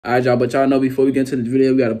Alright, y'all, but y'all know before we get into this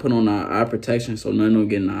video, we got to put on our eye protection so none don't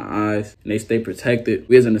get in our eyes and they stay protected.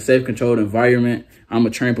 We is in a safe, controlled environment. I'm a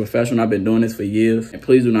trained professional. I've been doing this for years. And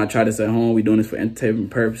please do not try this at home. We're doing this for entertainment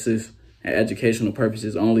purposes and educational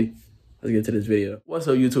purposes only. Let's get to this video. What's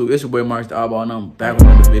up, YouTube? It's your boy MarcusTheOddball, and I'm back with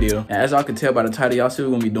another video. And as y'all can tell by the title, y'all see what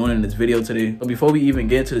we're gonna be doing in this video today. But before we even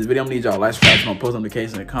get into this video, I'm gonna need y'all like, subscribe, turn on post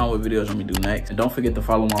notifications, and comment what videos I'm gonna do next. And don't forget to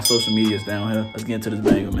follow my social medias down here. Let's get into this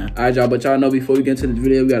banger, man. Alright, y'all, but y'all know before we get into this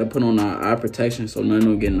video, we gotta put on our eye protection so none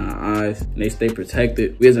don't get in our eyes and they stay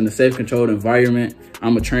protected. We is in a safe, controlled environment.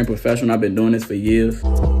 I'm a trained professional. I've been doing this for years.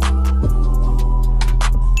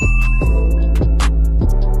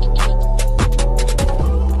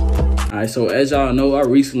 Alright, so as y'all know, I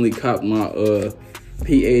recently copped my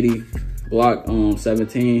P80 Glock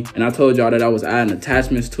 17, and I told y'all that I was adding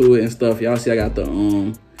attachments to it and stuff. Y'all see I got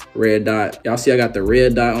the red dot. Y'all see I got the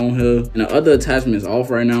red dot on here, and the other attachment is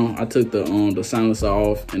off right now. I took the silencer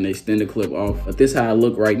off and the extended clip off, but this how I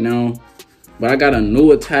look right now. But I got a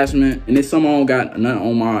new attachment, and it's something I don't got none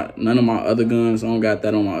of my other guns. I don't got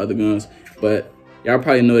that on my other guns, but y'all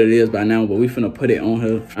probably know what it is by now. But we finna put it on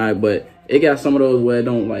here. Alright, but it got some of those where it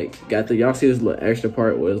don't like got the, y'all see this little extra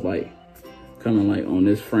part where it's like coming like on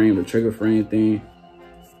this frame, the trigger frame thing.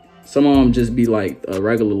 Some of them just be like a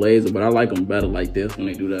regular laser, but I like them better like this when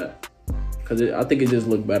they do that, because I think it just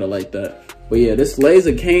look better like that. But yeah, this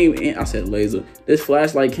laser came in, I said laser, this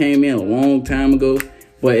flashlight came in a long time ago,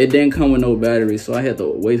 but it didn't come with no battery, so I had to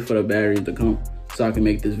wait for the batteries to come so I can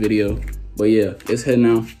make this video. But yeah, it's here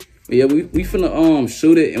now. But yeah, we finna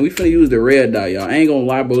shoot it, and we finna use the red dot, y'all. I ain't gonna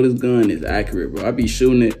lie, bro, this gun is accurate, bro. I be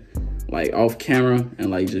shooting it like off camera and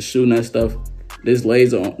like just shooting that stuff. This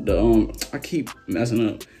laser, I keep messing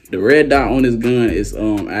up. The red dot on this gun is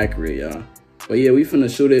accurate, y'all. But yeah, we finna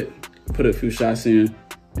shoot it, put a few shots in,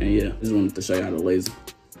 and yeah, just wanted to show y'all the laser.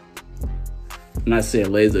 And I said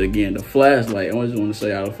laser again, the flashlight. I just want to show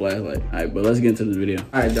y'all the flashlight. All right, but let's get into this video.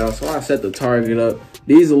 All right, y'all, so I set the target up.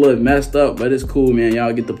 These a little messed up, but it's cool, man.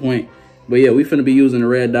 Y'all get the point. But yeah, we finna be using the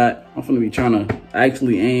red dot. I'm finna be trying to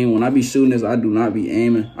actually aim. When I be shooting this, I do not be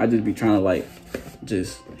aiming. I just be trying to like,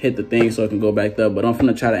 just hit the thing so it can go back up. But I'm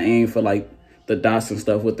finna try to aim for like the dots and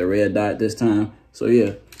stuff with the red dot this time. So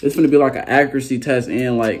yeah, it's finna be like an accuracy test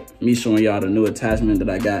and like me showing y'all the new attachment that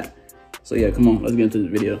I got. So yeah, come on, let's get into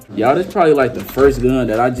this video. Y'all, this is probably like the first gun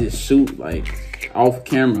that I just shoot like off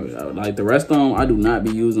camera. Like the rest of them, I do not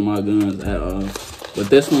be using my guns at all. But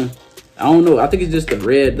this one, I don't know. I think it's just the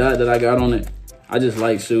red dot that I got on it. I just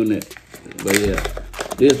like shooting it. But yeah,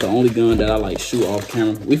 this is the only gun that I like shoot off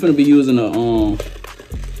camera. We finna be using a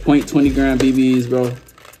 .20 gram BBs, bro.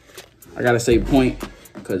 I gotta say point,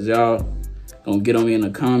 cause y'all gonna get on me in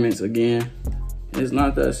the comments again. It's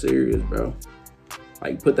not that serious, bro.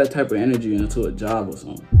 Like, put that type of energy into a job or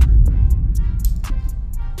something.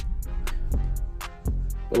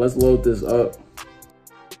 But let's load this up.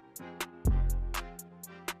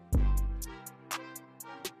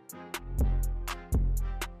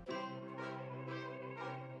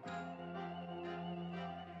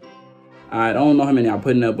 Alright, I don't know how many I'm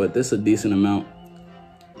putting up, but this is a decent amount.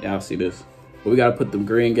 Y'all see this. But we gotta put the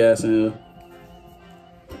green gas in here.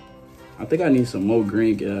 I think I need some more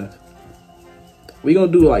green gas. We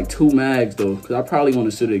gonna do like 2 mags though, cause I probably want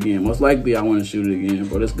to shoot it again. Most likely I want to shoot it again,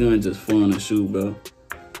 bro. This gun just fun to shoot, bro.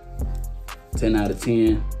 10 out of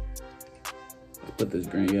 10. Let's put this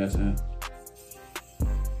green gas in.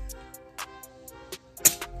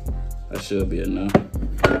 That should be enough.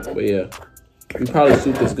 But yeah, we probably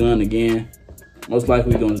shoot this gun again. Most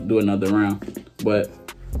likely we're gonna do another round. But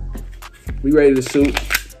we ready to shoot.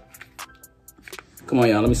 Come on,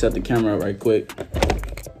 y'all. Let me set the camera up right quick.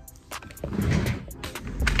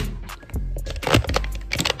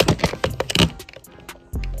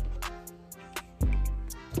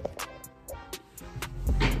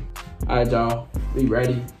 All right, y'all, we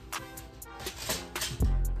ready.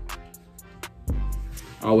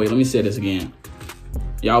 Oh wait, let me say this again.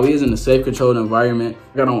 Y'all, we is in a safe, controlled environment.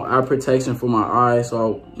 I got on eye protection for my eyes,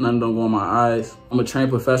 so nothing don't go in my eyes. I'm a trained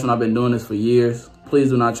professional. I've been doing this for years. Please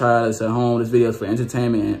do not try this at home. This video is for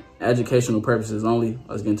entertainment and educational purposes only.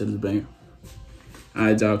 Let's get into this banger. All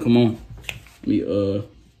right, y'all, come on. Let me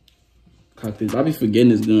cock this. I be forgetting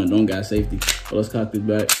this gun don't got safety. So let's cock this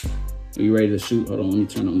back. Are you ready to shoot? Hold on, let me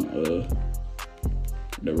turn on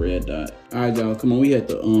the red dot. All right, y'all, come on. We had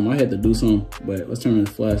to I had to do something, but let's turn on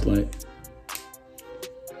the flashlight.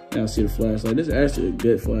 Y'all see the flashlight? This is actually a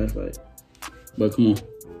good flashlight. But come on.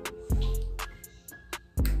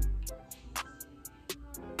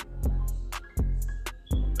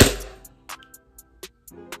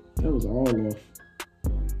 That was all off.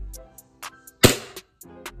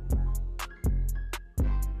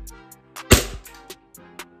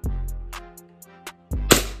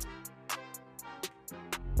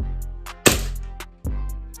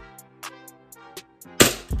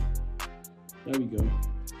 There we go.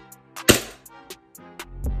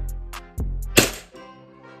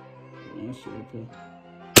 That shit up here.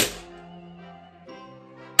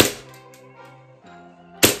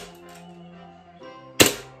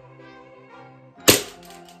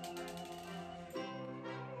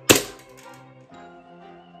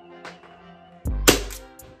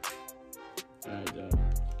 Alright,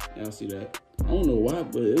 y'all see that? I don't know why,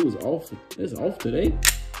 but it was off. It's off today.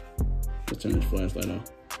 Let's turn this flashlight on.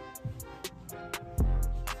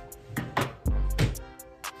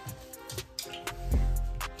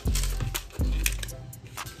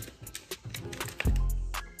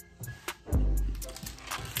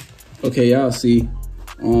 Okay, y'all see,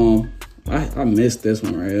 I missed this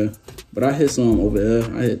one right here, but I hit some over there.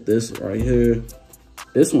 I hit this right here.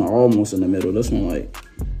 This one almost in the middle. This one like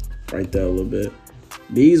right there a little bit.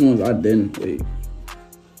 These ones I didn't. Wait,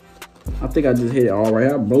 I think I just hit it all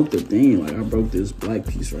right. I broke the thing. Like I broke this black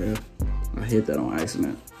piece right here. I hit that on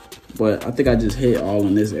accident, but I think I just hit all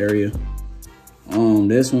in this area.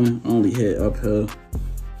 This one I only hit up here.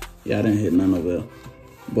 Yeah, I didn't hit none over there.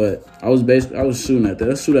 But I was shooting at that.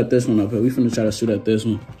 Let's shoot at this one up here. We finna try to shoot at this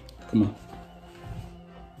one. Come on.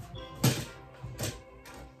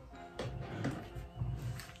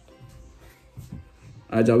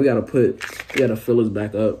 Alright, y'all, we gotta fill this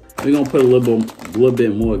back up. We're gonna put a little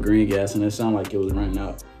bit more green gas in it. Sound like it was running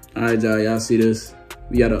out. Alright, y'all see this?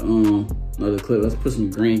 We got another clip. Let's put some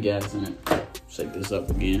green gas in it. Shake this up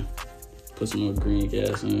again. Put some more green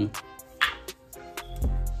gas in it.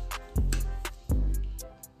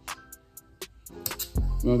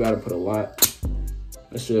 We don't gotta put a lot.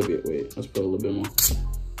 That should be, wait, let's put a little bit more.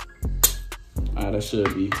 All right, that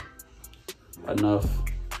should be enough.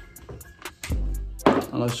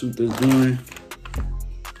 Now let's shoot this gun.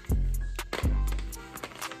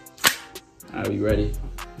 All right, we ready?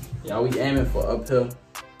 Y'all, we aiming for uphill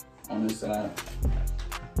on this side.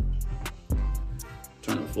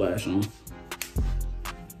 Turn the flash on.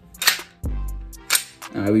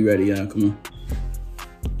 All right, we ready, y'all, come on.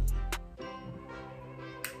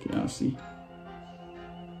 Y'all see?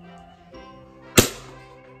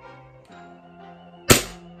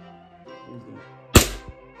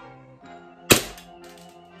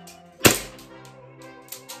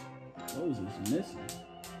 What is this missing?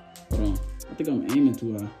 Hold on. I think I'm aiming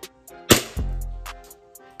too high.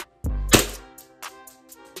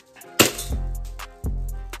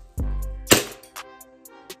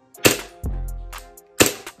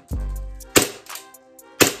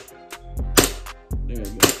 There we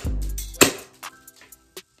go.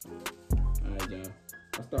 Alright, y'all.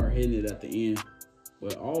 I start hitting it at the end,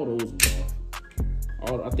 but all those was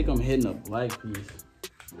off. I think I'm hitting a black piece.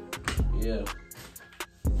 Yeah.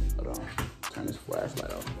 Hold on. Turn this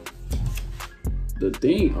flashlight off. The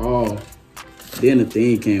thing off. Then the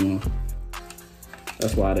thing came off.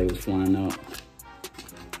 That's why they was flying out.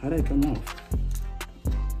 How'd they come off?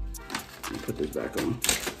 Let me put this back on.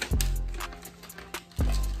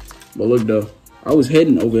 But look though. I was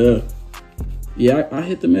heading over there. Yeah, I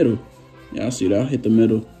hit the middle. Yeah, I see that. I hit the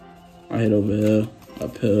middle. I hit over here,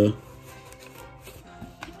 up here.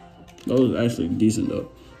 That was actually decent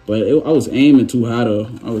though. But I was aiming too high though.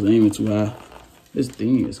 I was aiming too high. This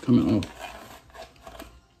thing is coming off.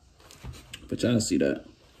 But y'all see that.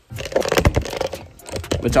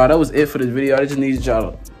 But y'all, that was it for this video. I just needed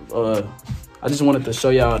y'all, I just wanted to show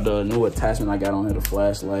y'all the new attachment I got on here, the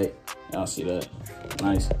flashlight. Y'all see that?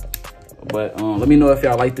 Nice. But let me know if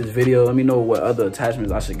y'all like this video. Let me know what other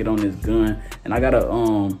attachments I should get on this gun. And I got a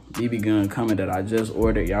BB gun coming that I just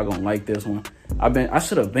ordered. Y'all gonna like this one. I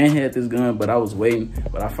should have been had this gun, but I was waiting.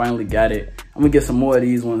 But I finally got it. I'm gonna get some more of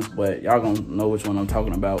these ones, but y'all gonna know which one I'm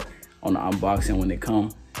talking about on the unboxing when they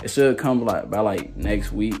come. It should come by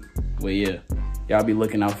next week. But yeah, y'all be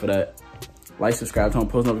looking out for that. Like, subscribe, turn on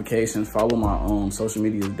post notifications. Follow my social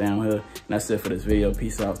medias down here. And that's it for this video.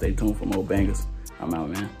 Peace out. Stay tuned for more bangers. I'm out,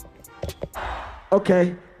 man.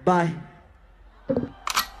 Okay, bye.